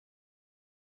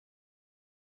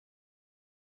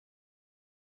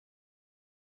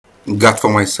got for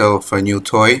myself a new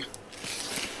toy.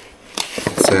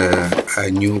 It's a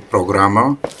new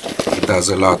programmer. It does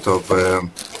a lot of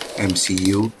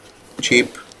MCU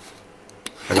chip,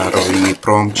 a lot of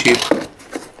eeprom chip.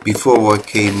 Before I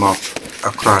came up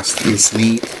across this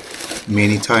need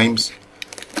many times,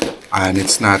 and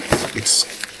it's not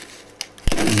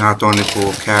only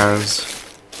for cars,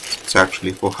 it's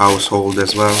actually for household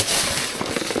as well.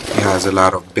 It has a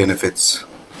lot of benefits.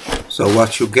 So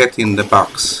what you get in the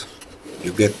box,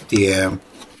 you get the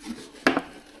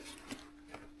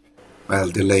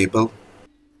the label,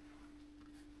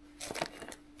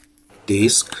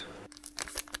 disc,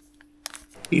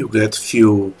 you get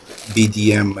few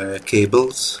BDM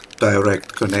cables,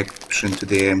 direct connection to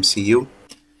the MCU,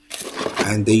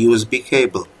 and the USB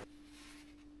cable.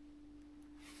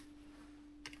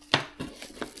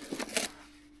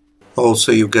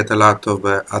 Also you get a lot of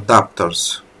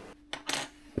adapters.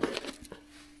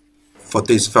 For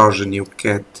this version you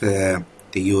get the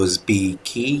USB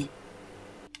key,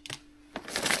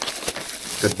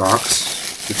 the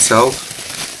box itself,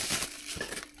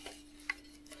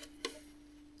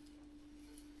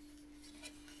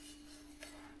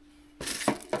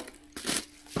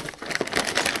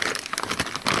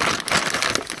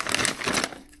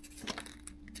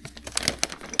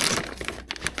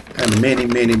 and many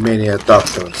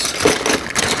adapters.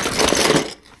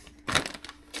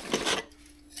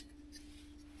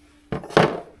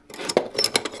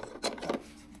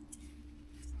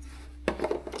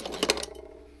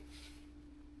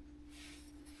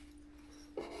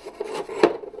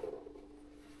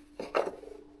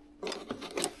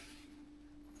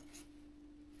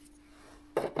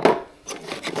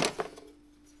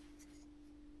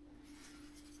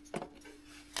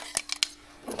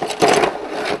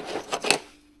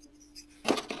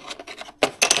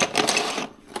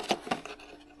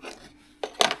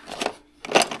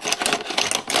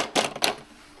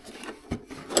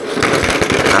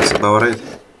 That's about it,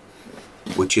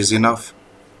 which is enough.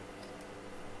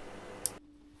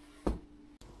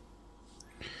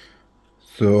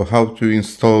 So how to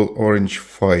install Orange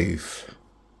 5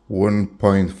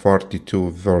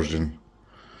 1.42 version.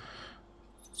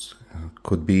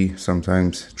 Could be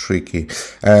sometimes tricky,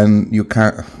 and you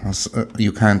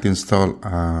can't install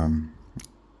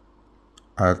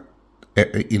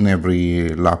in every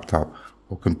laptop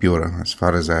or computer, as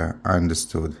far as I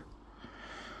understood.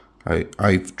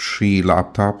 I've 3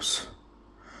 laptops.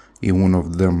 In one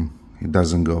of them it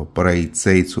doesn't go, but I'd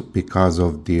say it's because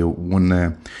of the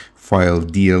one file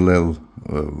DLL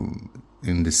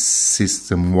in the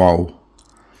system wow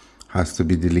has to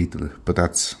be deleted, but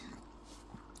that's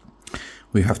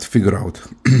we have to figure out.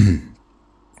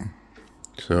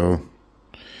 So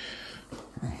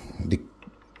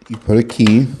you put a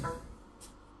key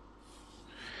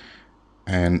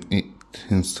and it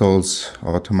installs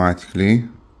automatically.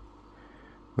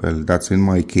 Well, that's in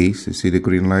my case. You see the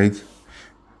green light,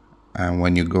 and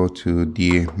when you go to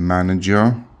the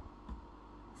manager,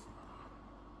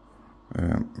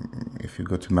 if you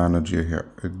go to manager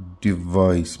here,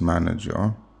 device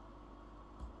manager,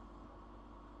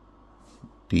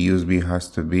 the USB has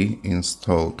to be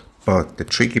installed. But the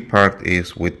tricky part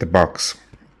is with the box,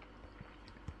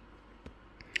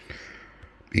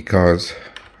 because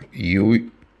you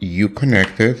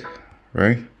connect it,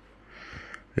 right?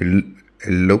 It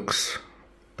looks,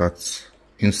 that's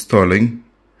installing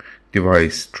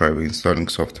device driver, installing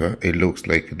software. It looks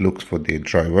like it looks for the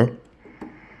driver.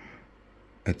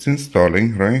 It's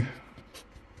installing, right?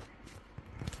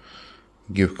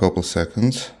 Give a couple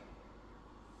seconds.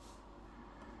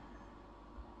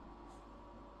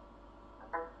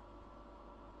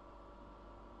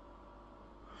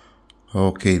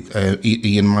 Okay,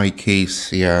 in my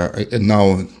case, yeah,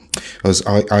 now as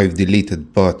I've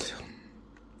deleted, but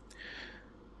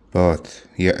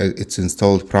yeah, it's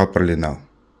installed properly now.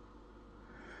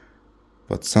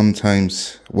 But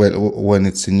sometimes, well, when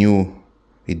it's new,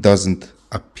 it doesn't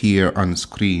appear on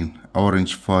screen,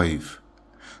 Orange 5.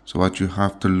 So what you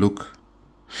have to look,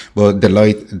 well, the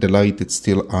light it's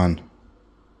still on,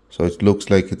 so it looks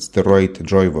like it's the right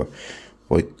driver.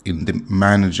 But in the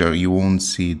manager you won't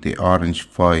see the Orange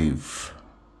 5.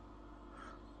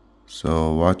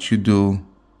 So what you do,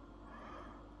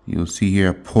 you'll see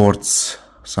here ports,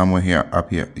 somewhere here, up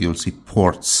here, you'll see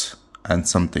ports and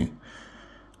something.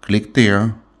 Click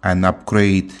there and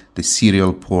upgrade the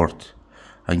serial port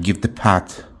and give the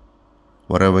path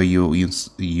wherever you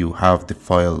have the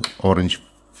file, Orange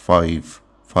 5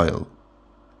 file,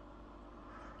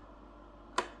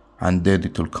 and then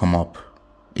it will come up.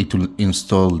 It will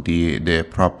install the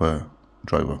proper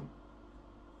driver.